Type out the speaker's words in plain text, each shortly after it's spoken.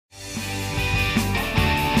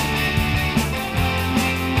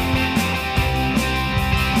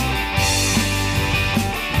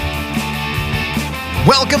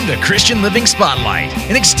Welcome to Christian Living Spotlight,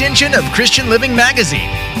 an extension of Christian Living Magazine.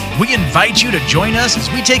 We invite you to join us as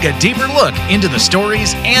we take a deeper look into the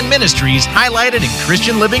stories and ministries highlighted in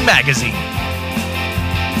Christian Living Magazine.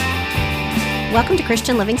 Welcome to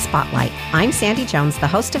Christian Living Spotlight. I'm Sandy Jones, the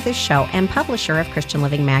host of this show and publisher of Christian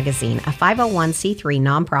Living Magazine, a 501c3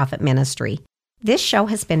 nonprofit ministry. This show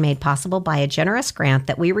has been made possible by a generous grant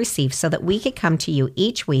that we received so that we could come to you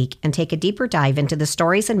each week and take a deeper dive into the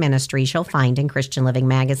stories and ministries you'll find in Christian Living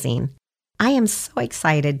Magazine. I am so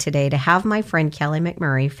excited today to have my friend Kelly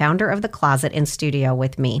McMurry, founder of The Closet, in studio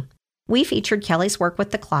with me. We featured Kelly's work with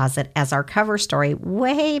The Closet as our cover story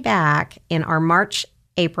way back in our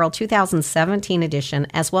April 2017 edition,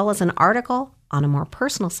 as well as an article on a more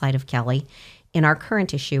personal side of Kelly in our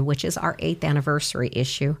current issue, which is our 8th anniversary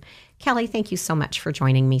issue. Kelly, thank you so much for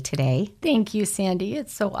joining me today. Thank you, Sandy.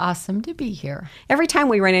 It's so awesome to be here. Every time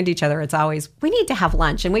we run into each other, it's always, we need to have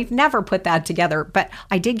lunch, and we've never put that together, but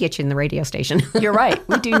I did get you in the radio station. You're right.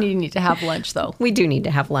 We do need to have lunch, though. We do need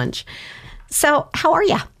to have lunch. So, how are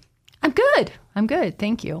you? I'm good.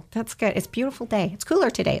 Thank you. That's good. It's a beautiful day. It's cooler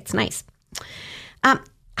today. It's nice. I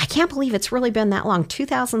can't believe it's really been that long.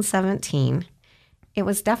 2017. It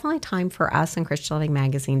was definitely time for us in Christian Living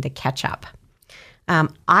Magazine to catch up.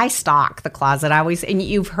 I stalk The Closet. And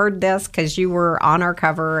you've heard this because you were on our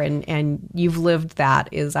cover and you've lived that,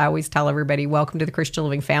 is I always tell everybody, welcome to the Christian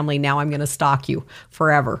Living family. Now I'm going to stalk you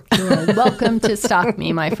forever. You're welcome to stalk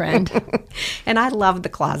me, my friend. And I love The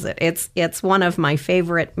Closet. It's one of my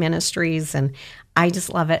favorite ministries, and I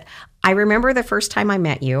just love it. I remember the first time I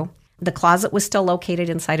met you. The Closet was still located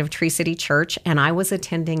inside of Tree City Church, and I was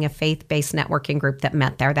attending a faith-based networking group that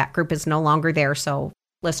met there. That group is no longer there, so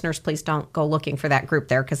listeners, please don't go looking for that group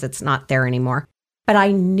there because it's not there anymore. But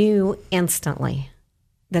I knew instantly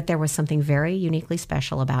that there was something very uniquely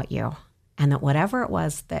special about you, and that whatever it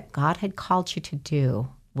was that God had called you to do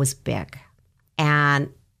was big.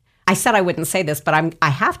 And I said I wouldn't say this, but I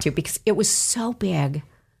have to, because it was so big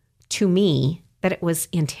to me that it was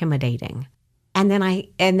intimidating. And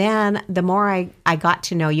then the more I got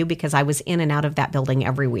to know you, because I was in and out of that building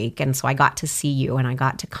every week, and so I got to see you and I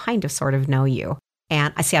got to kind of sort of know you.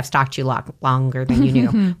 And I see I've stalked you longer than you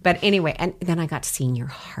knew. But anyway, and then I got to see your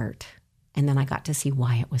heart. And then I got to see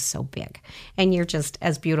why it was so big. And you're just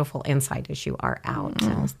as beautiful inside as you are out.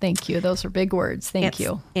 Oh, thank you. Those are big words. Thank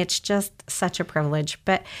you. It's just such a privilege.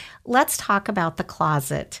 But let's talk about The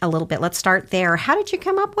Closet a little bit. Let's start there. How did you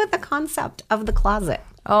come up with the concept of The Closet?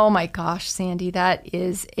 Oh my gosh, Sandy, that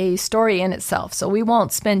is a story in itself. So we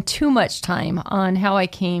won't spend too much time on how I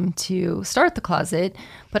came to start The Closet,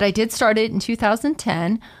 but I did start it in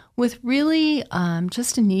 2010 with really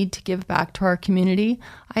just a need to give back to our community.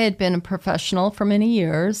 I had been a professional for many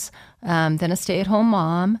years, then a stay-at-home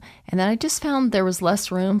mom, and then I just found there was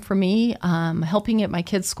less room for me helping at my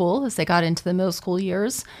kids' school as they got into the middle school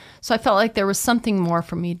years. So I felt like there was something more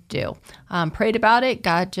for me to do. Prayed about it.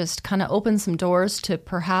 God just kind of opened some doors to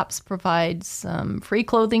perhaps provide some free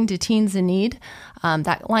clothing to teens in need.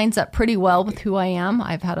 That lines up pretty well with who I am.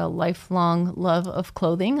 I've had a lifelong love of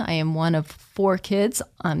clothing. I am one of 4 kids.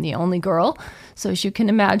 I'm the only girl. So as you can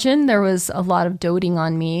imagine, there was a lot of doting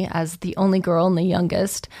on me as the only girl and the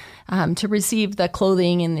youngest to receive the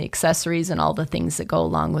clothing and the accessories and all the things that go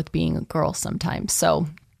along with being a girl sometimes. So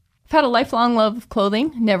I've had a lifelong love of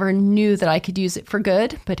clothing, never knew that I could use it for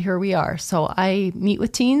good, but here we are. So I meet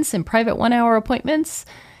with teens in private 1-hour appointments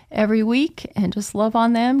every week and just love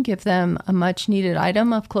on them, give them a much needed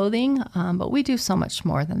item of clothing. But we do so much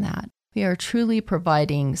more than that. We are truly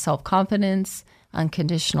providing self-confidence,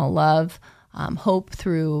 unconditional love, hope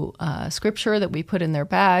through scripture that we put in their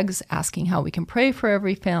bags, asking how we can pray for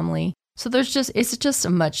every family. So it's just a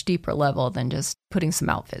much deeper level than just putting some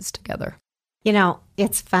outfits together. You know,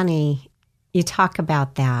 it's funny you talk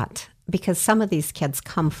about that, because some of these kids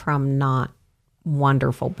come from not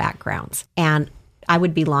wonderful backgrounds. And I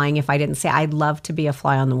would be lying if I didn't say I'd love to be a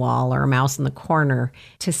fly on the wall or a mouse in the corner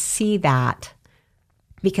to see that,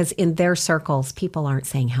 because in their circles, people aren't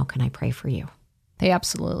saying, how can I pray for you? They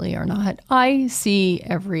absolutely are not. I see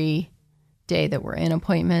every day that we're in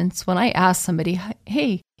appointments, when I ask somebody,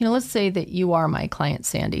 hey, let's say that you are my client,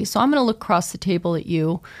 Sandy. So I'm going to look across the table at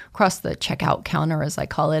you, across the checkout counter, as I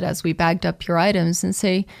call it, as we bagged up your items, and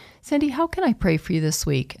say, Sandy, how can I pray for you this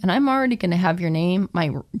week? And I'm already going to have your name,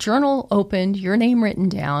 my journal opened, your name written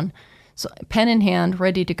down, so pen in hand,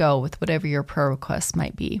 ready to go with whatever your prayer request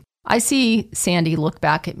might be. I see Sandy look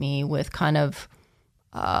back at me with kind of,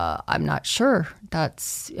 I'm not sure.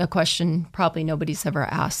 That's a question probably nobody's ever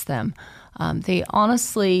asked them. They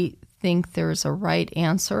honestly think there's a right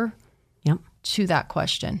answer to that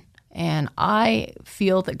question. And I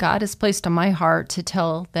feel that God has placed on my heart to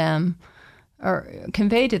tell them or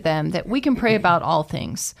convey to them that we can pray about all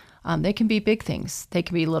things. They can be big things. They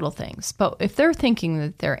can be little things. But if they're thinking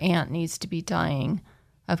that their aunt needs to be dying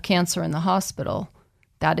of cancer in the hospital,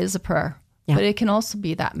 that is a prayer. Yeah. But it can also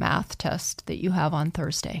be that math test that you have on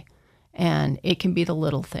Thursday. And it can be the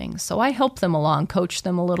little things. So I help them along, coach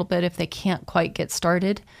them a little bit if they can't quite get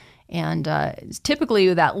started. And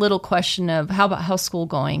typically that little question of how's school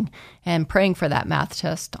going and praying for that math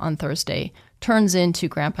test on Thursday turns into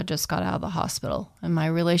Grandpa just got out of the hospital and my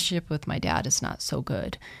relationship with my dad is not so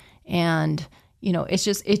good. And,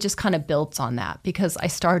 it just kind of builds on that because I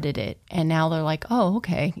started it. And now they're like, oh,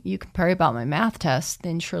 okay, you can pray about my math test.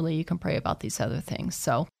 Then surely you can pray about these other things.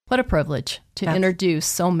 So what a privilege to introduce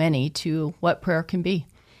so many to what prayer can be.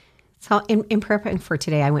 So in preparing for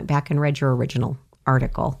today, I went back and read your original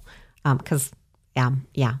article because,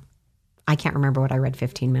 I can't remember what I read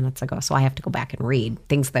 15 minutes ago. So I have to go back and read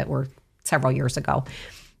things that were several years ago.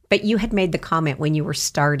 But you had made the comment when you were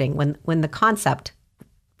starting, when the concept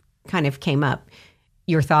kind of came up,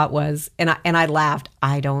 your thought was, and I laughed,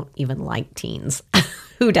 I don't even like teens.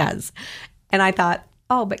 Who does? And I thought,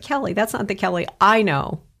 oh, but Kelly, that's not the Kelly I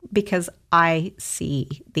know, because I see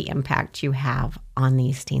the impact you have on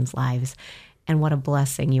these teens' lives and what a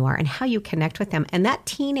blessing you are and how you connect with them. And that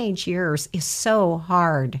teenage years is so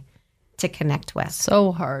hard to connect with.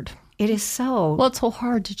 So hard. It is so. Well, it's so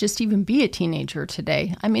hard to just even be a teenager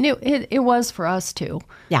today. I mean, it was for us too.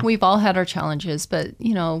 Yeah. We've all had our challenges, but,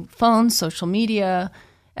 phones, social media,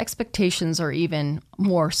 expectations are even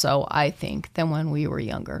more so, I think, than when we were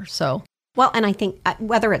younger. So. Well, and I think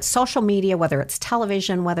whether it's social media, whether it's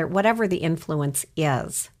television, whatever the influence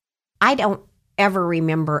is, I don't ever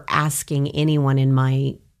remember asking anyone in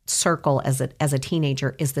my circle as a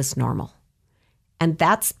teenager, is this normal? And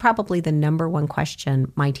that's probably the number one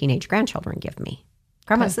question my teenage grandchildren give me.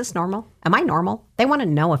 Grandma, is this normal? Am I normal? They want to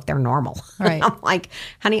know if they're normal. Right. I'm like,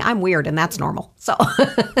 honey, I'm weird and that's normal. So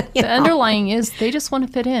the underlying is they just want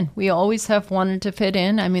to fit in. We always have wanted to fit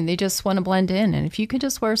in. I mean, they just want to blend in. And if you could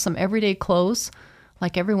just wear some everyday clothes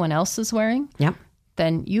like everyone else is wearing,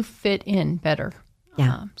 then you fit in better.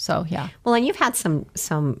 Yeah. Yeah. Well, and you've had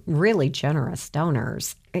some really generous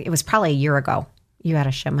donors. It was probably a year ago. You had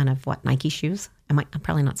a shipment of Nike shoes? I'm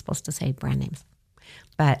probably not supposed to say brand names.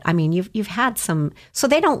 But I mean, you've had some, so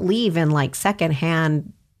they don't leave in like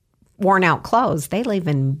secondhand worn out clothes. They leave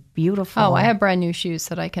in beautiful. Oh, I have brand new shoes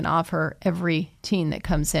that I can offer every teen that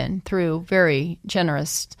comes in through very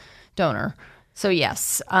generous donor. So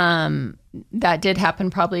yes, that did happen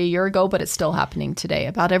probably a year ago, but it's still happening today.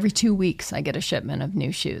 About every 2 weeks, I get a shipment of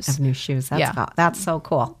new shoes. That's so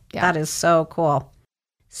cool. Yeah. That is so cool.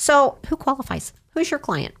 So who qualifies? Who's your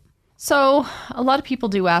client? So a lot of people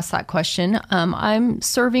do ask that question. I'm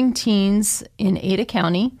serving teens in Ada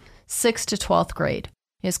County, 6th to 12th grade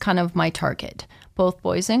is kind of my target, both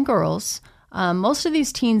boys and girls. Most of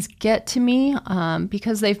these teens get to me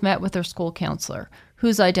because they've met with their school counselor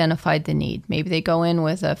who's identified the need. Maybe they go in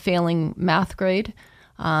with a failing math grade,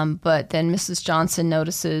 but then Mrs. Johnson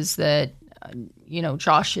notices that,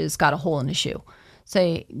 Josh has got a hole in his shoe.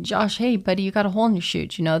 Say, Josh, hey, buddy, you got a hole in your shoe.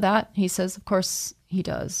 Do you know that? He says, of course he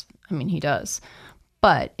does. I mean, he does.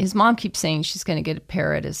 But his mom keeps saying she's going to get a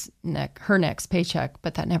pair at her next paycheck,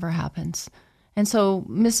 but that never happens. And so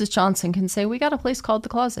Mrs. Johnson can say, we got a place called The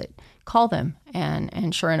Closet. Call them.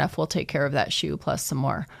 And sure enough, we'll take care of that shoe plus some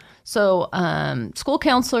more. So school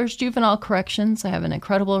counselors, juvenile corrections, I have an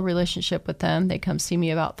incredible relationship with them. They come see me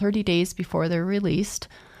about 30 days before they're released.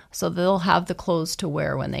 So they'll have the clothes to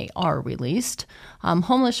wear when they are released.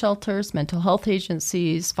 Homeless shelters, mental health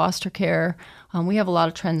agencies, foster care. We have a lot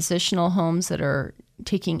of transitional homes that are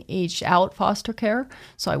taking aged out foster care.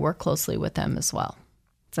 So I work closely with them as well.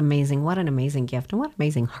 It's amazing. What an amazing gift and what an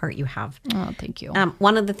amazing heart you have. Oh, thank you.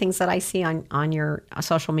 One of the things that I see on your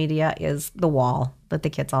social media is the wall that the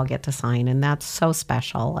kids all get to sign. And that's so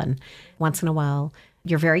special. And once in a while,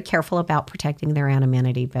 you're very careful about protecting their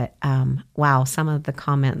anonymity, but wow, some of the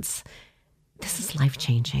comments, this is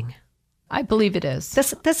life-changing. I believe it is.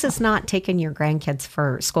 This is not taking your grandkids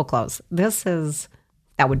for school clothes.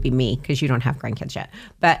 That would be me because you don't have grandkids yet.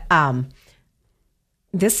 But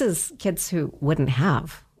this is kids who wouldn't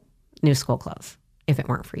have new school clothes if it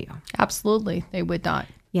weren't for you. Absolutely, they would not.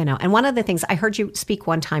 And one of the things, I heard you speak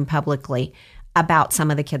one time publicly about some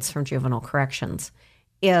of the kids from juvenile corrections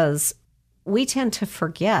is we tend to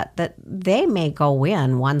forget that they may go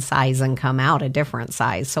in one size and come out a different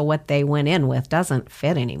size. So what they went in with doesn't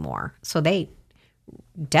fit anymore. So they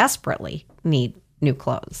desperately need new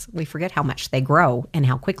clothes. We forget how much they grow and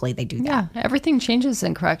how quickly they do that. Yeah, everything changes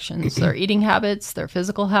in corrections. Their eating habits, their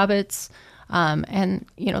physical habits, and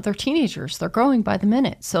they're teenagers. They're growing by the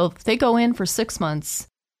minute. So if they go in for 6 months,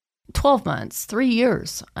 12 months, 3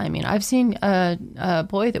 years. I mean, I've seen a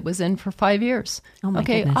boy that was in for 5 years. Oh my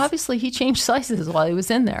goodness. Obviously he changed sizes while he was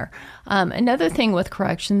in there. Another thing with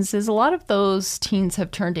corrections is a lot of those teens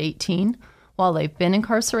have turned 18 while they've been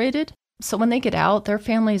incarcerated. So when they get out, their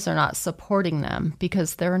families are not supporting them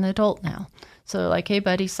because they're an adult now. So they're like, hey,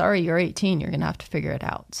 buddy, sorry, you're 18. You're going to have to figure it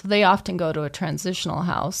out. So they often go to a transitional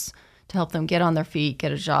house to help them get on their feet,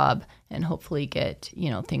 get a job, and hopefully get,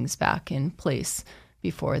 things back in place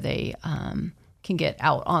before they can get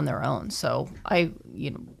out on their own. So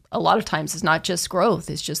a lot of times it's not just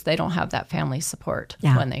growth, it's just they don't have that family support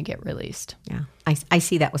when they get released. Yeah, I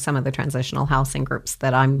see that with some of the transitional housing groups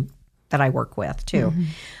that I work with too. Mm-hmm.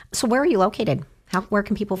 So where are you located? Where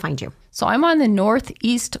can people find you? So I'm on the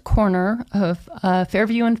northeast corner of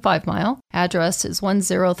Fairview and 5 Mile. Address is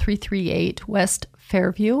 10338 West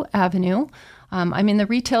Fairview Avenue. I'm in the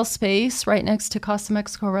retail space right next to Casa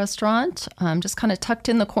Mexico restaurant. I'm just kind of tucked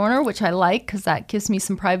in the corner, which I like because that gives me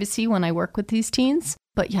some privacy when I work with these teens.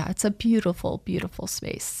 But yeah, it's a beautiful, beautiful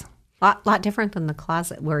space. Lot different than the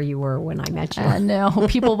closet where you were when I met you. No,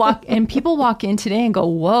 people walk in today and go,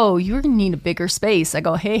 whoa, you're going to need a bigger space. I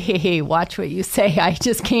go, hey, watch what you say. I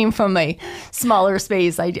just came from a smaller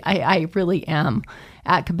space. I really am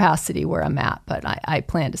at capacity where I'm at, but I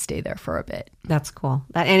plan to stay there for a bit. That's cool.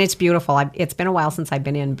 And it's beautiful. It's been a while since I've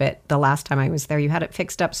been in, but the last time I was there, you had it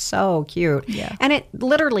fixed up so cute. Yeah. And it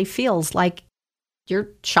literally feels like you're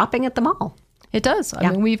shopping at the mall. It does. I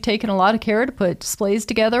mean, we've taken a lot of care to put displays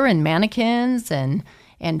together and mannequins and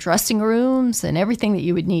dressing rooms and everything that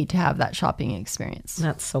you would need to have that shopping experience.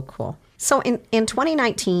 That's so cool. So in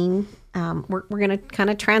 2019, we're going to kind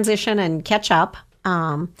of transition and catch up.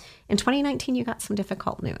 In 2019, you got some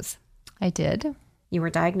difficult news. I did. You were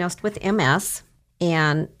diagnosed with MS.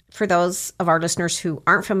 And for those of our listeners who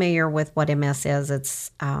aren't familiar with what MS is,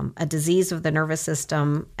 it's a disease of the nervous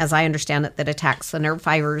system, as I understand it, that attacks the nerve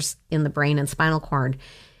fibers in the brain and spinal cord,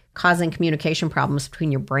 causing communication problems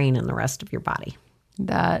between your brain and the rest of your body.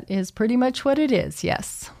 That is pretty much what it is,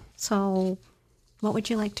 yes. So what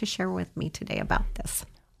would you like to share with me today about this?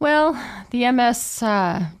 Well, the MS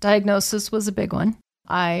diagnosis was a big one.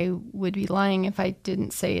 I would be lying if I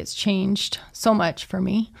didn't say it's changed so much for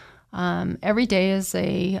me. Every day is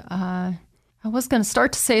I was going to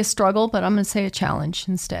start to say a struggle, but I'm going to say a challenge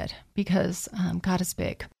instead because God is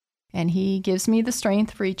big and he gives me the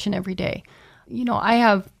strength for each and every day. I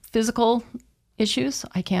have physical issues.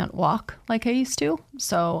 I can't walk like I used to.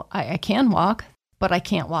 So I can walk, but I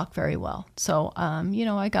can't walk very well. So,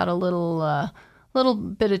 I got a little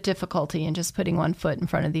bit of difficulty in just putting one foot in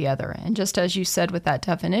front of the other. And just as you said with that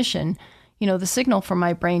definition, the signal from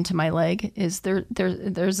my brain to my leg is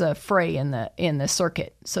there's a fray in the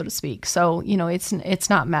circuit, so to speak. So, it's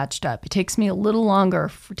not matched up. It takes me a little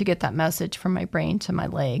longer to get that message from my brain to my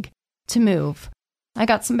leg to move. I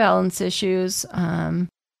got some balance issues.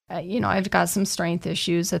 I've got some strength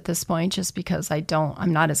issues at this point just because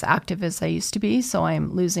I'm not as active as I used to be. So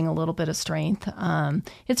I'm losing a little bit of strength.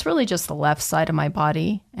 It's really just the left side of my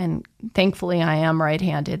body. And thankfully I am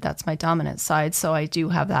right-handed. That's my dominant side. So I do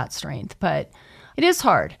have that strength, but it is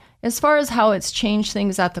hard. As far as how it's changed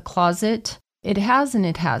things at the closet, it has and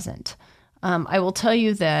it hasn't. I will tell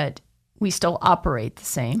you that we still operate the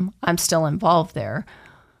same. I'm still involved there.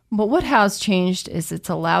 But what has changed is it's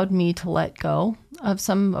allowed me to let go of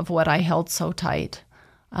some of what I held so tight.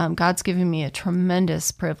 God's given me a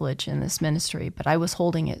tremendous privilege in this ministry, but I was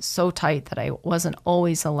holding it so tight that I wasn't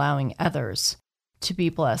always allowing others to be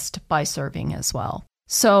blessed by serving as well.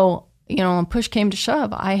 So, when push came to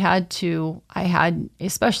shove, I had,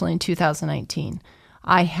 especially in 2019,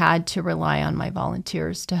 I had to rely on my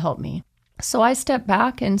volunteers to help me. So I stepped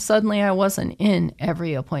back and suddenly I wasn't in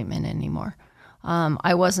every appointment anymore.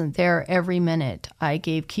 I wasn't there every minute. I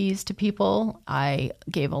gave keys to people. I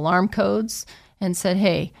gave alarm codes and said,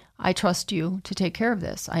 hey, I trust you to take care of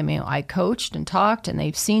this. I mean, I coached and talked and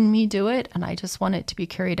they've seen me do it and I just want it to be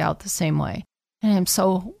carried out the same way. And I'm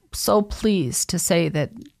so, so pleased to say that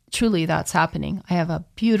truly that's happening. I have a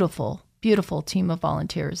beautiful, beautiful team of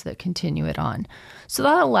volunteers that continue it on. So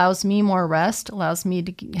that allows me more rest, allows me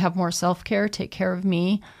to have more self-care, take care of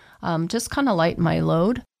me, just kind of lighten my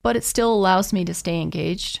load. But it still allows me to stay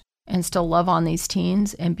engaged and still love on these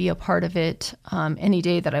teens and be a part of it any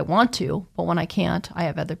day that I want to. But when I can't, I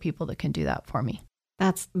have other people that can do that for me.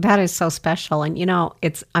 That is so special. And,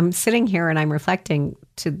 I'm sitting here and I'm reflecting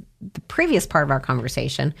to the previous part of our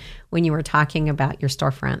conversation when you were talking about your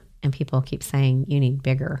storefront and people keep saying, you need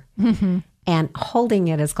bigger. Mm-hmm. And holding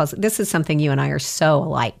it as close. This is something you and I are so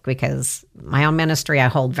alike, because my own ministry I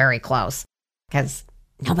hold very close, because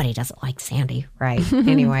nobody doesn't like Sandy, right?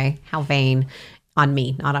 Anyway, how vain on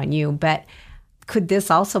me, not on you. But could this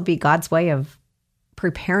also be God's way of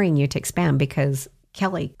preparing you to expand? Because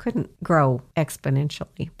Kelly couldn't grow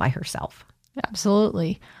exponentially by herself.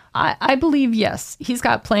 Absolutely. I believe, yes, he's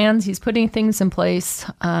got plans. He's putting things in place.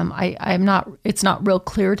 It's not real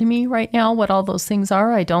clear to me right now what all those things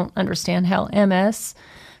are. I don't understand how MS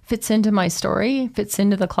fits into my story, fits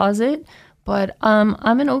into the closet, but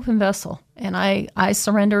I'm an open vessel, and I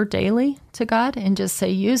surrender daily to God and just say,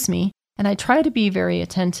 use me. And I try to be very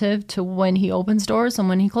attentive to when he opens doors and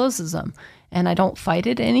when he closes them. And I don't fight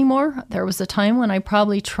it anymore. There was a time when I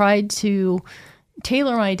probably tried to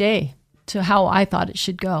tailor my day to how I thought it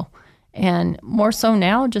should go. And more so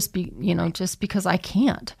now, just because I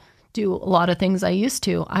can't do a lot of things I used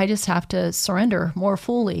to, I just have to surrender more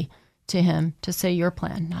fully to him to say, your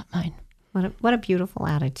plan, not mine. What a beautiful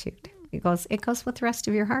attitude. It goes with the rest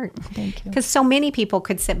of your heart. Thank you. Because so many people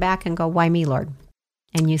could sit back and go, why me, Lord?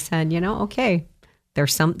 And you said, okay,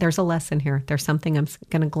 there's a lesson here. There's something I'm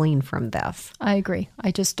going to glean from this. I agree.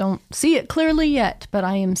 I just don't see it clearly yet, but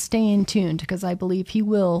I am staying tuned, because I believe he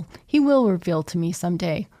will reveal to me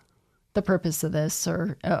someday the purpose of this,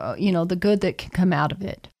 or, the good that can come out of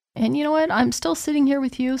it. And you know what? I'm still sitting here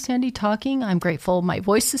with you, Sandy, talking. I'm grateful. My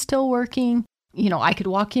voice is still working. I could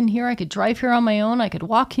walk in here. I could drive here on my own. I could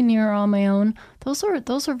walk in here on my own. Those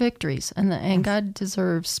are victories. And God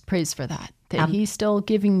deserves praise for that. That he's still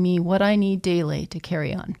giving me what I need daily to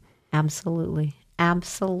carry on. Absolutely.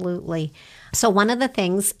 Absolutely. So one of the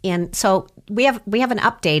things we have an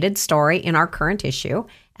updated story in our current issue,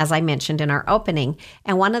 as I mentioned in our opening.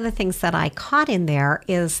 And one of the things that I caught in there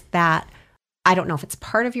is that, I don't know if it's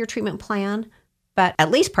part of your treatment plan, but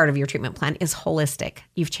at least part of your treatment plan is holistic.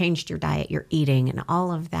 You've changed your diet, your eating, and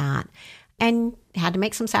all of that, and had to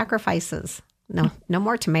make some sacrifices. No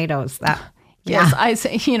more tomatoes. Yes, I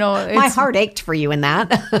say, my heart ached for you in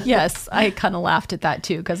that. Yes, I kind of laughed at that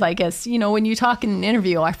too, because I guess, when you talk in an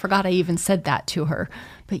interview, I forgot I even said that to her.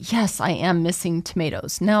 But yes, I am missing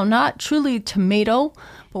tomatoes. Now, not truly tomato,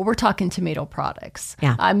 but we're talking tomato products.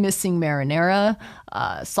 Yeah. I'm missing marinara,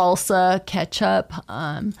 salsa, ketchup,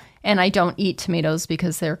 and I don't eat tomatoes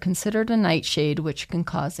because they're considered a nightshade, which can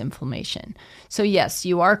cause inflammation. So yes,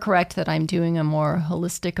 you are correct that I'm doing a more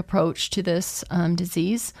holistic approach to this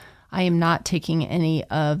disease. I am not taking any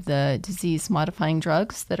of the disease-modifying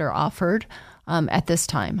drugs that are offered at this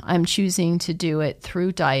time. I'm choosing to do it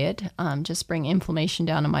through diet, just bring inflammation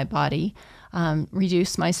down in my body,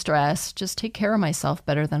 reduce my stress, just take care of myself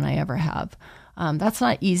better than I ever have. That's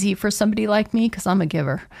not easy for somebody like me, because I'm a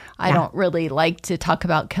giver. I don't really like to talk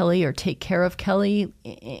about Kelly or take care of Kelly,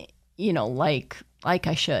 like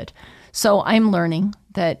I should. So I'm learning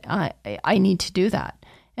that I need to do that.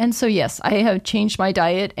 And so, yes, I have changed my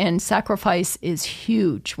diet, and sacrifice is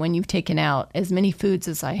huge when you've taken out as many foods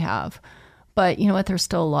as I have. But you know what? There's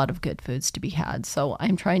still a lot of good foods to be had. So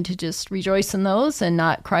I'm trying to just rejoice in those and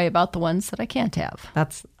not cry about the ones that I can't have.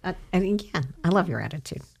 I love your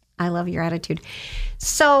attitude. I love your attitude.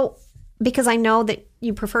 So, because I know that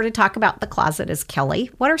you prefer to talk about the closet as Kelly,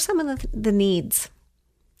 what are some of the needs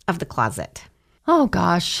of the closet? Oh,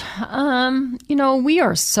 gosh. We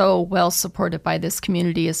are so well supported by this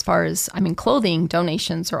community as far as, clothing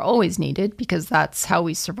donations are always needed, because that's how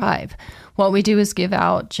we survive. What we do is give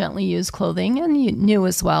out gently used clothing, and new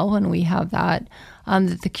as well, and we have that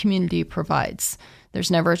the community provides.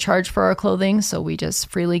 There's never a charge for our clothing, so we just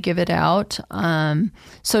freely give it out.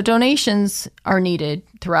 So donations are needed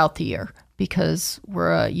throughout the year, because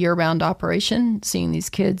we're a year-round operation, seeing these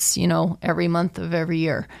kids, every month of every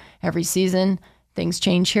year, every season. Things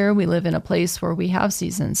change here. We live in a place where we have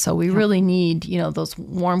seasons. So we really need, those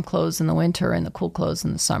warm clothes in the winter and the cool clothes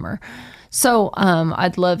in the summer. So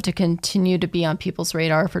I'd love to continue to be on people's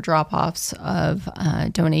radar for drop-offs of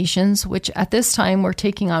donations, which at this time we're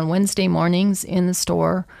taking on Wednesday mornings in the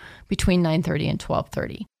store between 9:30 and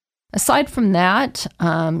 12:30. Aside from that,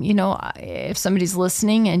 if somebody's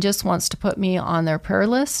listening and just wants to put me on their prayer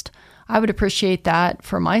list, I would appreciate that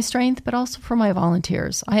for my strength, but also for my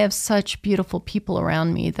volunteers. I have such beautiful people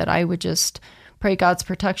around me that I would just pray God's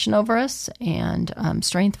protection over us and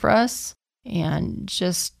strength for us, and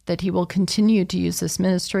just that he will continue to use this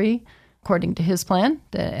ministry according to his plan,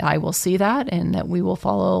 that I will see that and that we will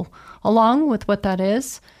follow along with what that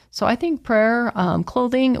is. So I think prayer,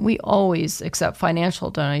 clothing, we always accept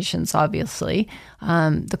financial donations, obviously.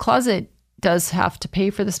 The closet does have to pay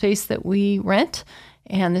for the space that we rent,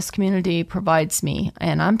 and this community provides me.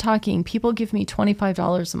 And I'm talking, people give me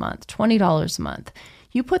 $25 a month, $20 a month.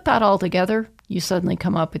 You put that all together, you suddenly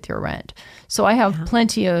come up with your rent. So I have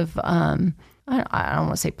plenty of, I don't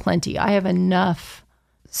want to say plenty, I have enough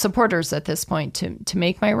supporters at this point to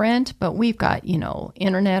make my rent, but we've got,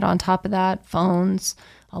 internet on top of that, phones,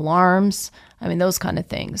 alarms, those kind of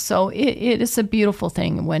things. So it is a beautiful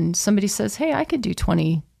thing when somebody says, hey, I could do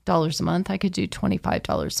 $20 a month, I could do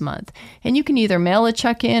 $25 a month. And you can either mail a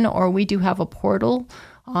check in, or we do have a portal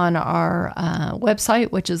on our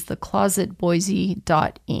website, which is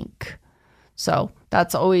theclosetboise.inc. So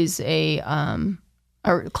that's always or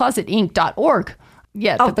closetinc.org.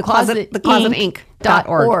 Yeah,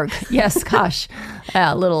 theclosetinc.org. Yes, gosh,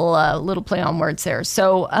 little play on words there.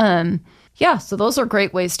 So, so those are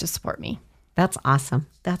great ways to support me. That's awesome.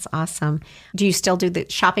 That's awesome. Do you still do the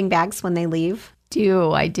shopping bags when they leave?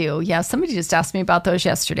 I do. Yeah, somebody just asked me about those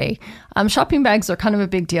yesterday. Shopping bags are kind of a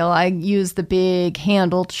big deal. I use the big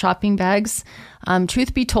handled shopping bags.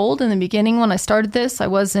 Truth be told, in the beginning when I started this, I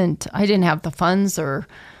didn't have the funds or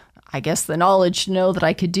I guess the knowledge to know that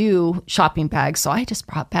I could do shopping bags. So I just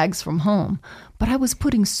brought bags from home. But I was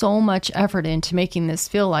putting so much effort into making this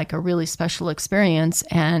feel like a really special experience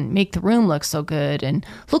and make the room look so good and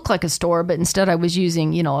look like a store. But instead I was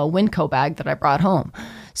using, a Winco bag that I brought home.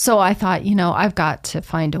 So I thought, I've got to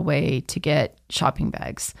find a way to get shopping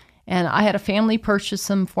bags. And I had a family purchase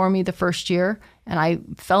them for me the first year. And I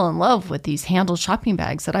fell in love with these handled shopping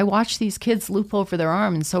bags that I watched these kids loop over their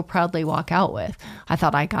arm and so proudly walk out with. I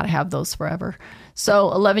thought I got to have those forever.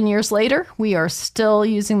 So 11 years later, we are still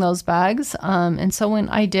using those bags. And so when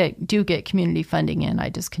I do get community funding in, I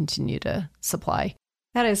just continue to supply.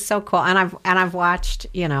 That is so cool. And I've watched,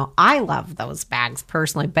 I love those bags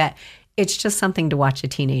personally, but it's just something to watch a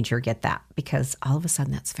teenager get that because all of a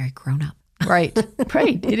sudden that's very grown up. Right.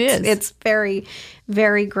 It is. It's very,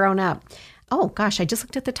 very grown up. Oh, gosh, I just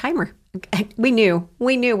looked at the timer. We knew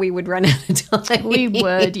we would run out of time. We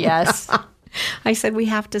would, yes. I said we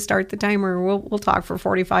have to start the timer. We'll talk for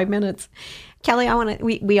 45 minutes. Kelly,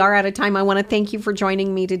 we are out of time. I want to thank you for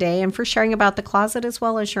joining me today and for sharing about the closet as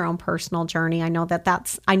well as your own personal journey. I know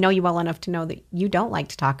I know you well enough to know that you don't like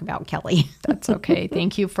to talk about Kelly. That's okay.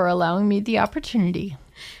 Thank you for allowing me the opportunity.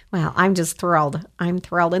 Well, I'm just thrilled. I'm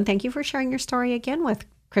thrilled. And thank you for sharing your story again with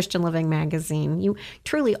Christian Living Magazine. You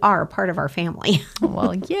truly are a part of our family.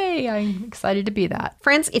 Well, yay. I'm excited to be that.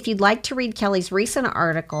 Friends, if you'd like to read Kelly's recent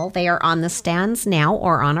article, they are on the stands now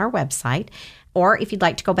or on our website. Or if you'd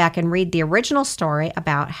like to go back and read the original story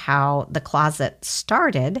about how the closet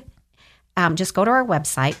started, just go to our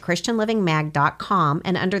website, christianlivingmag.com,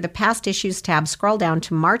 and under the Past Issues tab, scroll down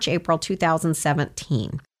to March-April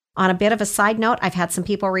 2017. On a bit of a side note, I've had some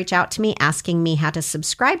people reach out to me asking me how to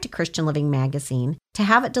subscribe to Christian Living Magazine. To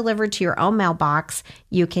have it delivered to your own mailbox,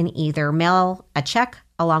 you can either mail a check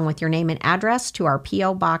along with your name and address to our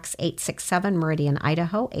P.O. Box 867 Meridian,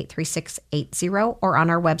 Idaho 83680, or on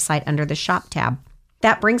our website under the Shop tab.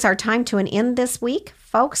 That brings our time to an end this week.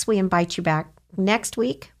 Folks, we invite you back next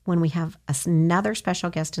week when we have another special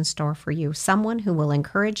guest in store for you, someone who will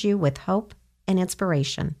encourage you with hope and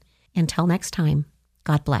inspiration. Until next time,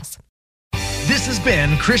 God bless. This has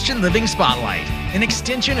been Christian Living Spotlight, an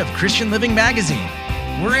extension of Christian Living Magazine,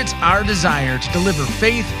 where it's our desire to deliver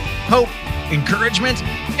faith, hope, encouragement,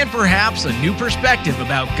 and perhaps a new perspective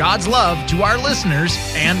about God's love to our listeners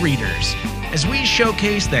and readers, as we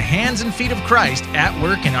showcase the hands and feet of Christ at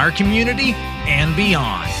work in our community and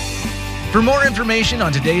beyond. For more information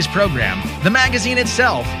on today's program, the magazine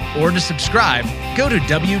itself, or to subscribe, go to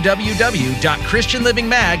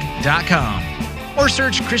www.christianlivingmag.com. or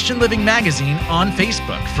search Christian Living Magazine on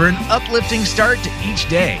Facebook for an uplifting start to each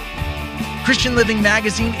day. Christian Living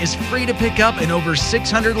Magazine is free to pick up in over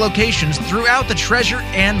 600 locations throughout the Treasure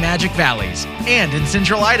and Magic Valleys, and in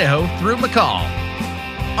Central Idaho through McCall.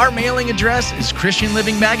 Our mailing address is Christian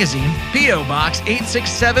Living Magazine, P.O. Box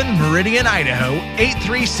 867 Meridian, Idaho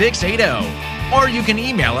 83680. Or you can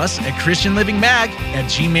email us at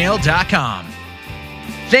christianlivingmag@gmail.com.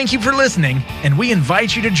 Thank you for listening, and we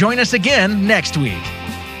invite you to join us again next week.